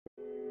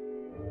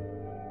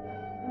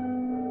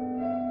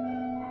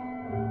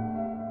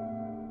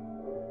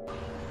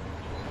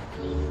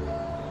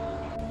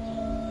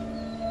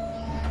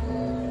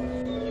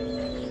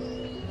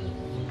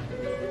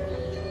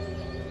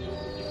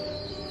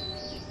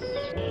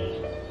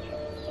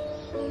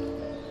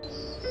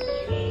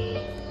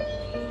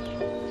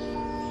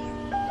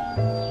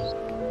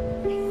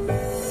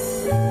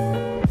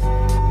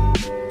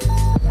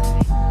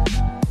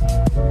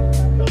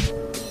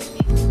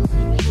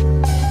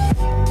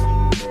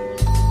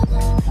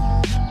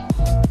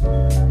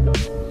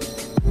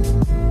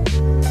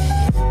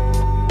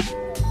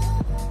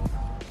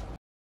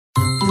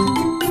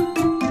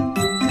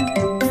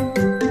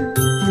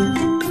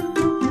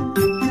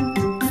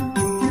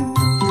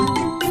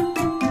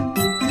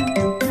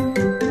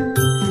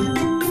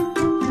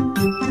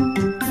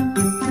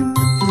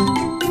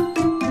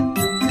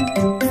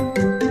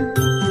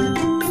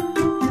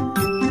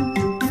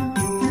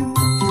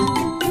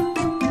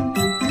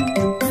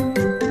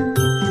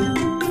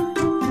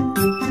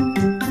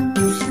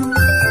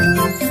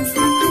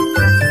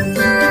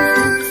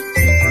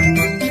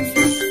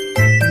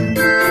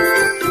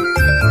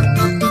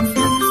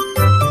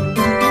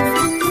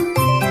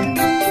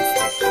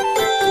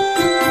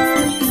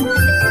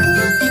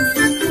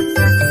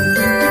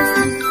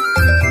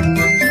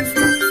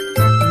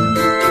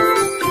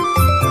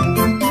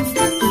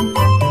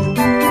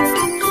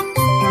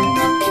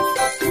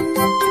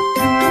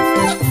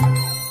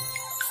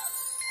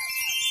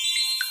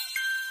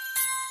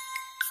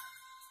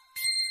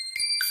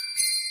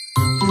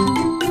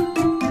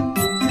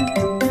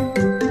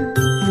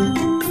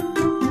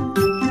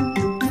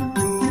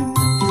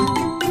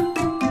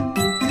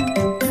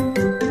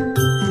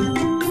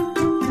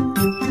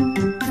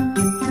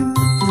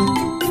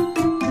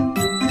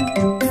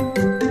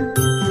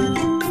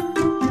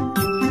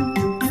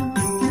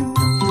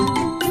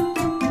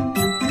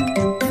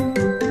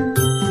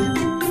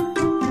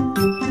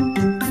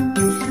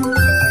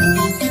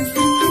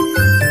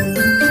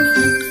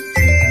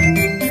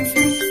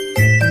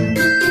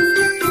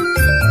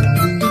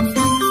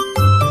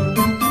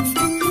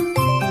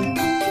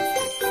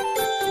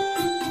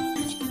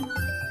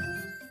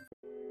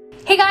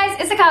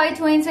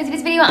doing? So in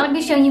today's video, I'm going to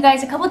be showing you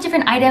guys a couple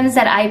different items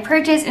that I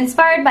purchased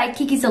inspired by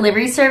Kiki's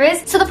delivery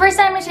service. So the first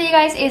item I'm going to show you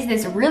guys is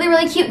this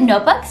really cute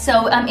notebook.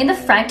 So in the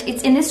front,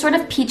 it's in this sort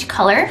of peach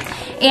color.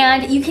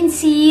 And you can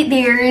see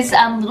there's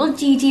little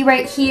Gigi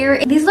right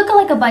here. These look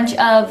like a bunch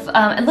of,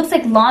 it looks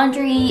like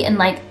laundry and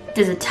like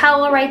there's a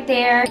towel right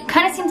there. It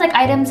kind of seems like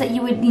items that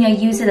you would,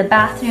 use in the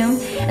bathroom.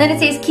 And then it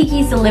says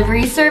Kiki's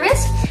delivery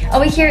service.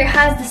 Over here it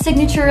has the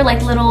signature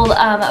like little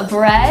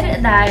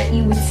bread that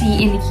you would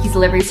see in the Kiki's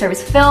delivery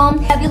service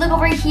film. If you look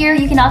over here,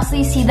 you can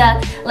also see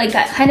the like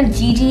that kind of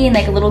Gigi in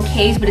like a little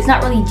cage, but it's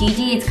not really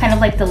Gigi. It's kind of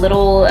like the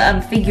little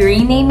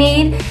figurine they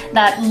made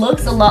that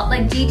looks a lot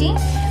like Gigi.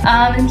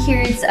 And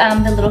here's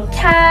the little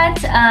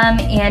cat,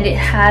 and it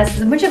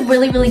has a bunch of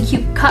really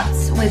cute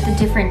cups with the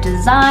different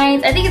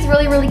designs. I think it's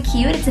really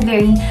cute. It's a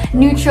very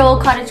neutral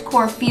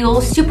cottagecore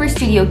feel, super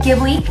Studio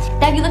Ghibli.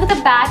 Now if you look at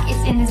the back,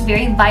 it's in this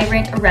very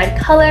vibrant red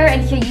color,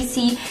 and here you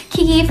see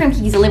Kiki from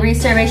Kiki's delivery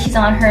service. She's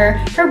on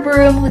her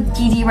broom with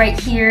Gigi right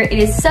here. It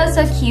is so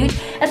cute.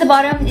 At the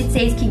bottom it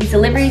says Kiki's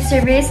delivery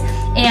service,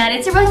 and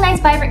it's a really nice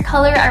vibrant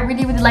color. I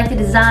really like the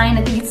design.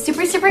 I think it's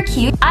super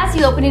cute. As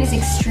you open it, it's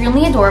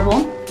extremely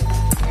adorable.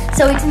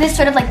 So it's in this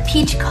sort of like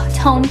peach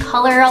tone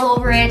color all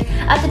over it.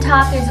 At the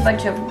top there's a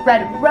bunch of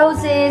red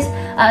roses,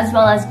 as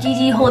well as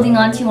Gigi holding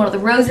on to one of the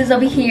roses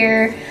over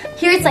here.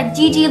 Here it's like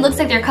Gigi. It looks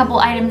like there are a couple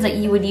items that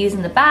you would use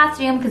in the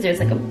bathroom because there's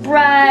like a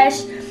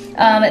brush.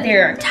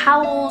 There are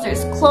towels,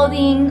 there's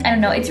clothing, I don't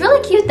know, it's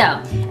really cute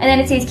though. And then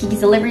it says Kiki's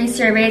delivery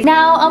service.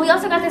 Now, we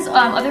also got this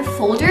other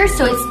folder,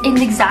 so it's in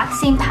the exact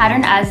same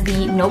pattern as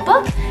the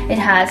notebook. It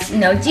has,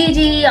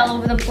 Gigi all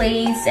over the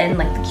place and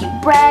like the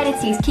cute bread. It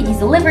says Kiki's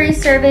delivery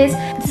service.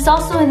 This is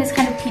also in this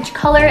kind of peach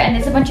color, and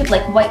there's a bunch of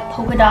like white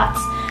polka dots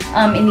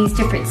in these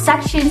different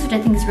sections, which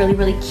I think is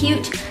really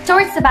cute.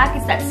 Towards the back,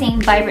 it's that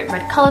same vibrant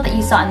red color that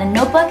you saw in the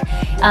notebook.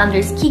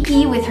 There's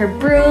Kiki with her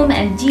broom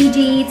and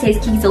Gigi. It says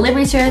Kiki's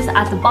delivery service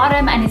at the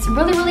bottom, and it's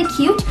really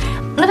cute.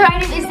 Another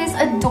item is this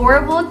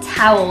adorable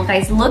towel.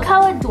 Guys, look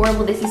how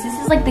adorable this is.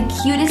 This is like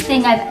the cutest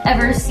thing I've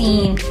ever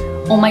seen.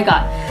 Oh my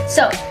god.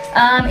 So,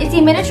 it's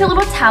a miniature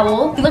little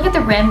towel. If you look at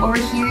the rim over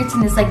here, it's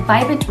in this like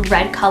vibrant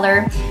red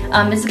color.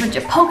 There's a bunch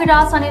of polka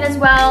dots on it as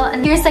well.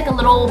 And here's like a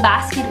little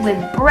basket with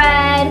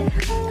bread.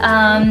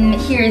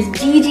 Here's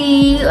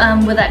Gigi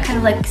with that kind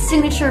of like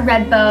signature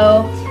red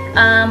bow.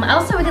 I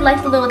also really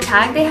like the little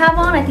tag they have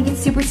on. I think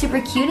it's super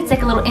cute. It's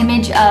like a little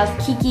image of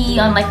Kiki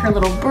on like her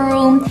little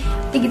broom.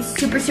 I think it's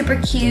super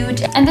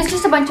cute. And there's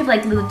just a bunch of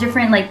like little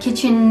different like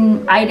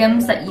kitchen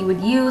items that you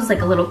would use,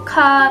 like a little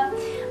cup,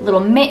 little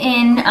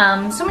mitten,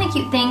 so many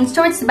cute things.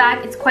 Towards the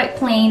back, it's quite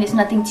plain. There's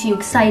nothing too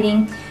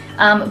exciting.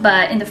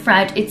 But in the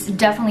front, it's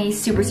definitely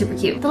super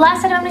cute. The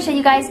last item I'm going to show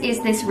you guys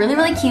is this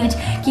really cute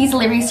Kiki's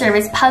delivery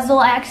service puzzle.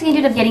 I actually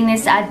ended up getting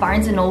this at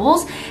Barnes &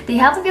 Noble's. They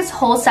have like this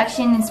whole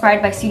section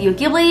inspired by Studio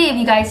Ghibli, if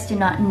you guys did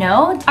not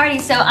know. Alrighty,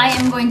 so I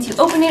am going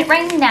to open it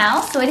right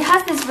now. So it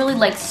has this really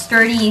like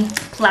sturdy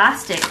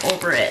plastic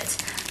over it.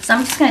 So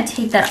I'm just going to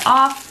take that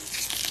off.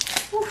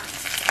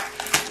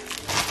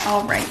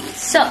 Alrighty,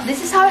 so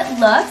this is how it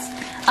looks.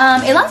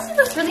 It actually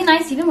looks really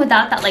nice even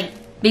without that like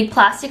big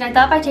plastic. I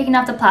thought by taking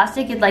off the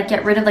plastic it'd like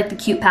get rid of like the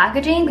cute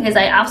packaging, because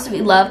I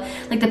absolutely love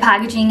like the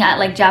packaging at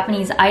like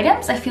Japanese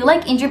items. I feel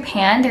like in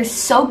Japan they're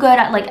so good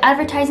at like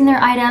advertising their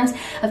items,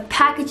 of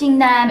packaging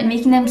them and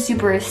making them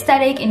super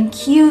aesthetic and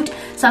cute.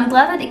 So I'm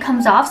glad that it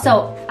comes off.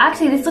 So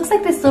actually this looks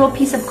like this little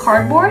piece of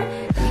cardboard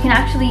that you can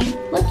actually,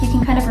 look, you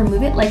can kind of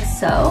remove it like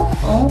so.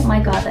 Oh my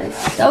god, that is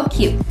so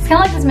cute. It's kind of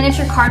like this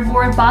miniature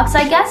cardboard box,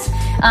 I guess,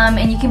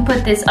 and you can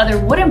put this other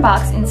wooden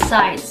box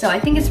inside. So I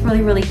think it's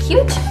really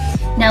cute.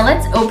 Now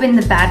let's open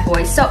the bad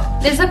boy. So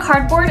there's a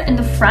cardboard in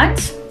the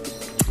front,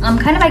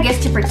 kind of I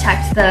guess to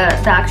protect the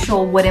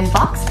actual wooden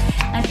box.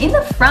 And in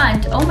the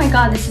front, oh my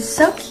god, this is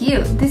so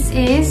cute. This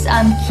is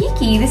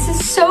Kiki. This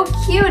is so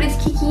cute.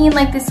 It's Kiki in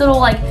like this little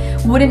like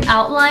wooden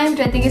outline,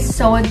 which I think is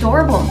so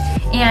adorable.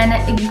 And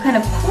if you kind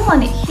of pull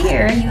on it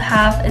here, you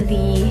have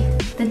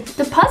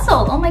the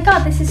puzzle. Oh my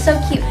god, this is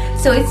so cute.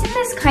 So it's in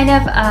this kind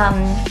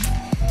of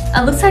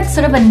it looks like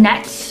sort of a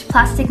net,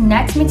 plastic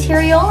net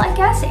material, I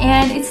guess,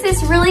 and it's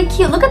this really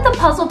cute. Look at the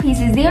puzzle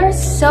pieces. They are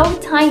so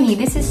tiny.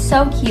 This is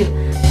so cute.